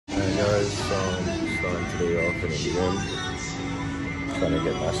day off in the gym. Trying to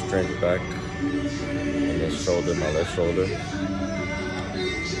get my strength back in this shoulder, my left shoulder.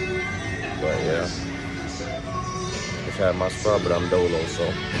 But yeah, wish I had my spot, but I'm dolo, so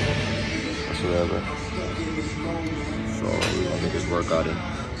that's whatever. So we're gonna get this workout in.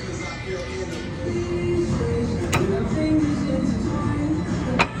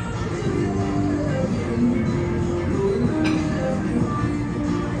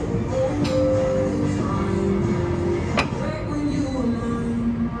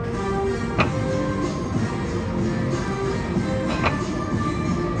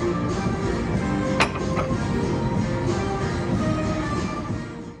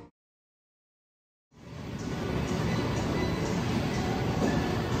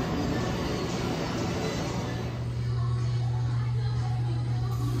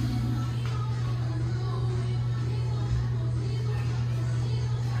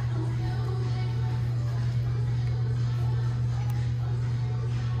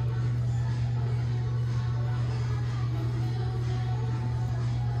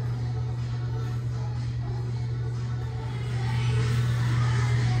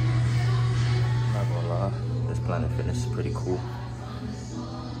 Planet Fitness is pretty cool.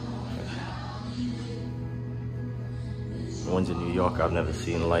 The ones in New York, I've never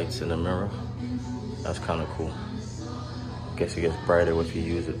seen lights in the mirror. That's kind of cool. Guess it gets brighter if you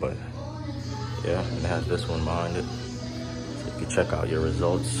use it, but yeah, and it has this one behind it. So you can check out your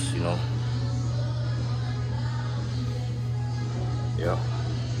results, you know. Yeah.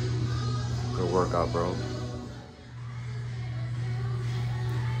 Good workout, bro.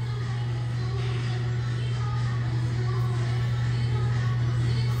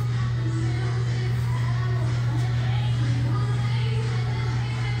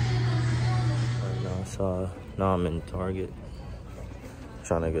 Now I'm in Target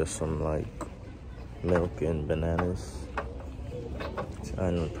trying to get some like milk and bananas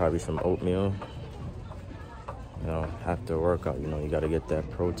and probably some oatmeal. You know, after workout, you know, you gotta get that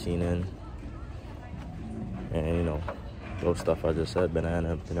protein in. And you know, those stuff I just said,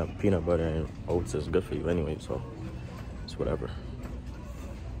 banana, peanut butter, and oats is good for you anyway, so it's whatever.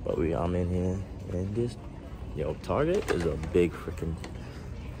 But I'm in here, and this, yo, Target is a big freaking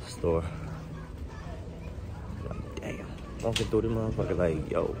store. Damn, walking through this motherfucker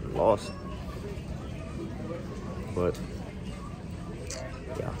like, yo, lost. But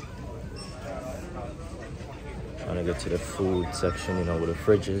yeah, trying to get to the food section, you know, with the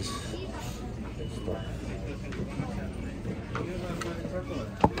fridges.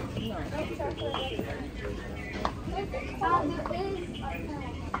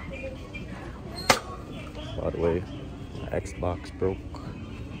 By the way, my Xbox broke.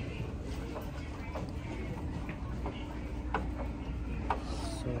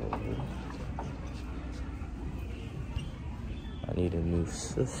 I need a new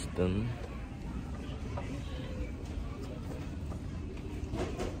system.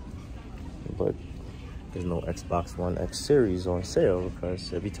 But there's no Xbox One X series on sale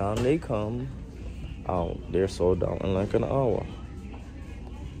because every time they come out, they're sold out in like an hour.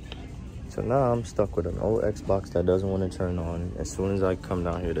 So now I'm stuck with an old Xbox that doesn't want to turn on as soon as I come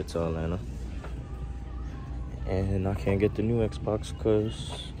down here to Atlanta. And I can't get the new Xbox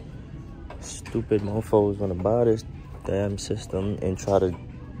because stupid mofos want to buy this damn system and try to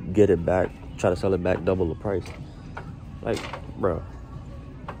get it back, try to sell it back double the price. Like, bro,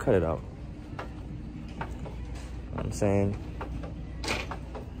 cut it out. You know what I'm saying?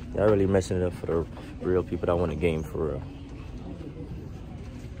 Y'all really messing it up for the real people that want a game for real.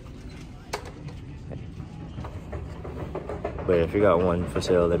 But if you got one for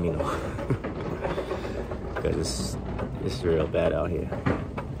sale, let me know. Because it's real bad out here.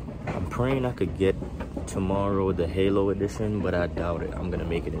 I'm praying I could get tomorrow the Halo edition, but I doubt it. I'm gonna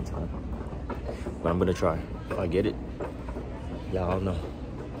make it in time. But I'm gonna try. If I get it, y'all know.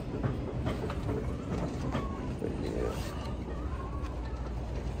 But yeah.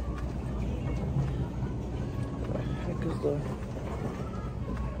 What the heck is the...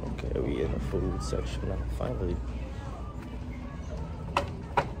 Okay, we in the food section now, finally.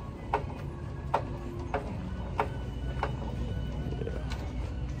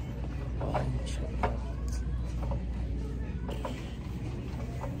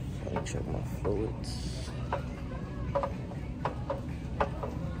 Check my fluids.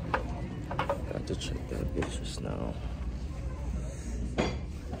 Got to check that bitch just now.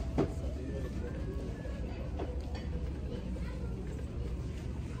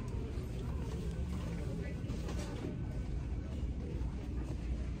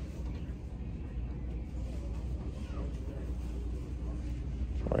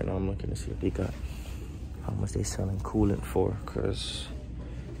 Right now I'm looking to see if they got how much they selling coolant for, because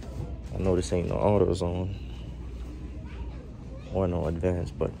I know this ain't no AutoZone or no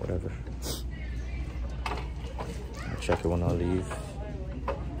Advance, but whatever. I'll check it when I leave.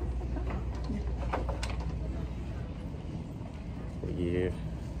 Yeah.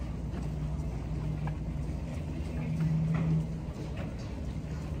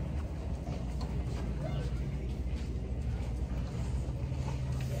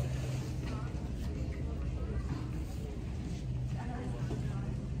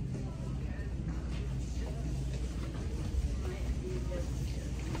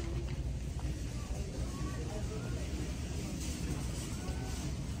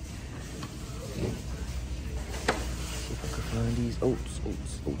 Find these oats.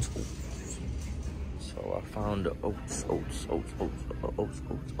 So I found the oats.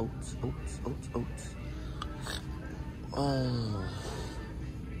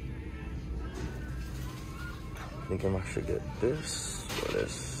 Thinking I should get this or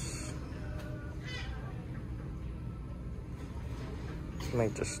this. I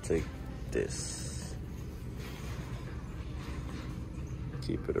might just take this.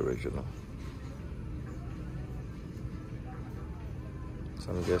 Keep it original.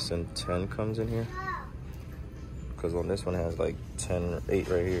 So I'm guessing 10 comes in here, because on this one it has like 10, 8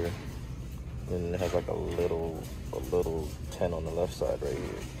 right here, and it has like a little 10 on the left side right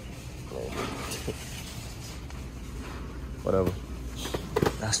here. Whatever.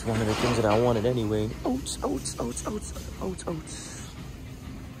 That's one of the things that I wanted anyway. Oats.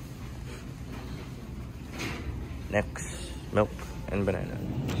 Next, milk and banana.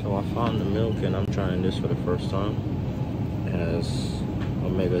 So I found the milk and I'm trying this for the first time. It has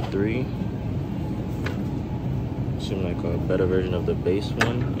omega-3. Seems like a better version of the base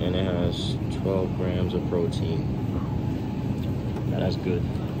one, and it has 12 grams of protein. Now that's good.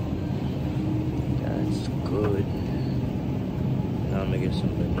 That's good. Now I'm gonna get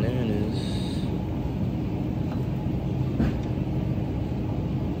some bananas.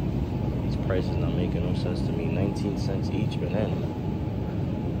 These prices not making no sense to me. 19 cents each banana.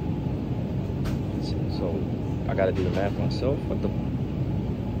 So I gotta do the math myself. What the?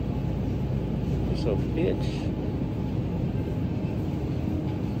 You're so bitch.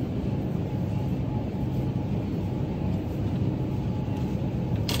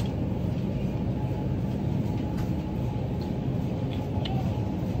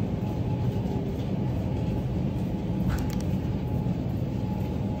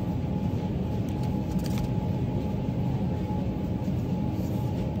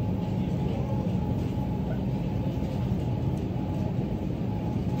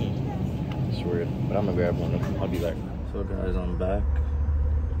 Weird, but I'm gonna grab one of them. I'll be back. So guys, I'm back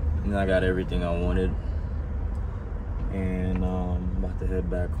and I got everything I wanted, and I'm about to head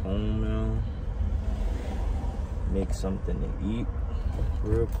back home now, make something to eat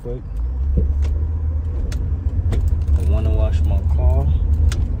real quick. I want to wash my car.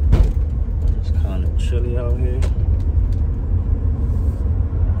 It's kind of chilly out here.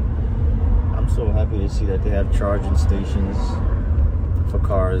 I'm so happy to see that they have charging stations for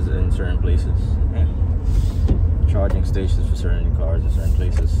cars in certain places. Yeah. Charging stations for certain cars in certain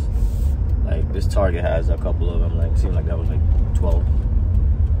places. Like this Target has a couple of them. Like, seemed like that was like 12.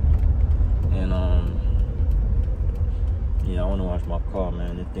 And yeah, I want to wash my car,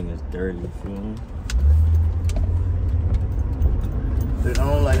 man. This thing is dirty, you feel me? Dude, I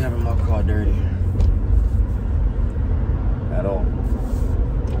don't like having my car dirty at all.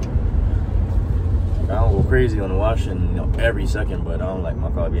 I don't go crazy on the washing, you know, every second, but I don't like my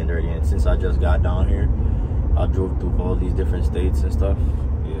car being dirty. And since I just got down here, I drove through all these different states and stuff.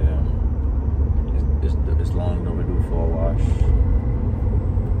 Yeah, it's long overdue for a wash.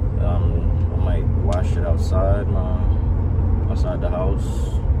 I might wash it outside the house,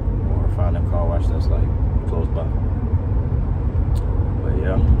 or find a car wash that's like close by. But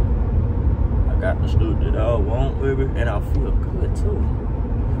yeah, I got the stuff that I want, baby, and I feel good too.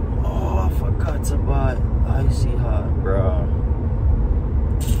 Oh, I forgot to buy Icy Hot, bro.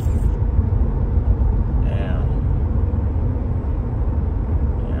 Damn.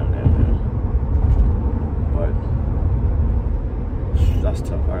 But that's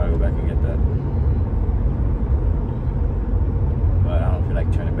tough. I gotta go back and get that. But I don't feel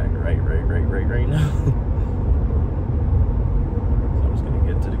like turning back right now. So I'm just gonna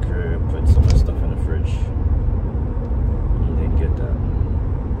get to the crib, put some of the stuff in the fridge, and then get that.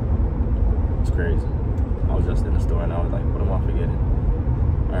 It's crazy. I was just in the store and I was like, what am I forgetting?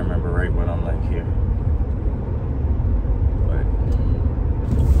 I remember right when I'm like here. But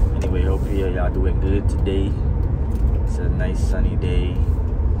anyway, hope y'all doing good today. It's a nice sunny day.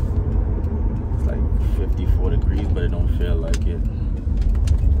 It's like 54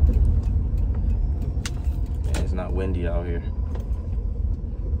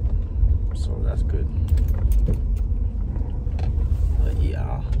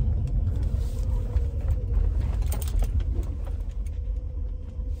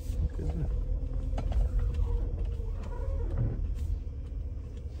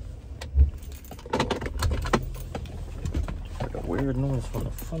 this from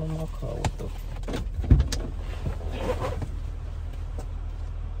the front of my car. What the?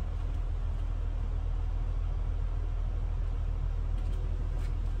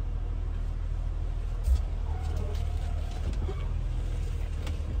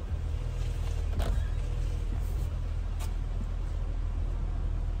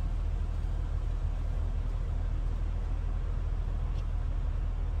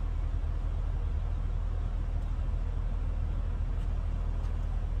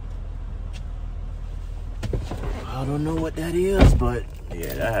 I don't know what that is, but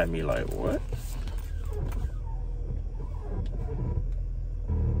yeah, that had me like, what?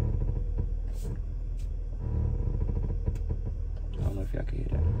 I don't know if y'all can hear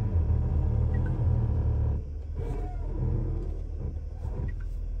that.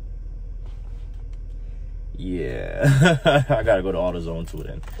 Yeah, I gotta go to AutoZone too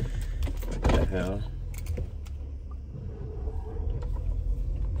then. What the hell?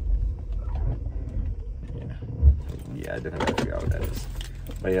 Yeah, I didn't really figure out what that is.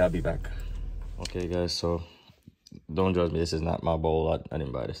 But yeah, I'll be back. Okay, guys, so don't judge me. This is not my bowl. I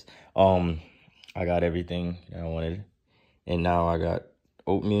didn't buy this. I got everything I wanted. And now I got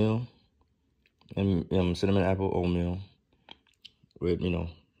oatmeal and cinnamon apple oatmeal with, you know,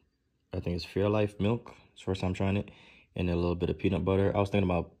 I think it's Fairlife milk. It's the first time trying it. And a little bit of peanut butter. I was thinking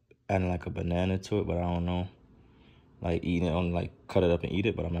about adding like a banana to it, but I don't know. Like eating it on, like cut it up and eat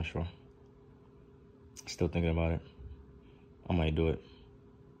it, but I'm not sure. Still thinking about it. I might do it.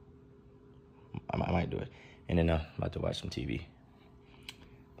 I might do it. And then I'm about to watch some TV.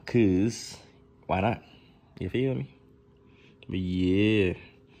 Because, why not? You feel me? But yeah.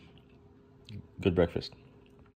 Good breakfast.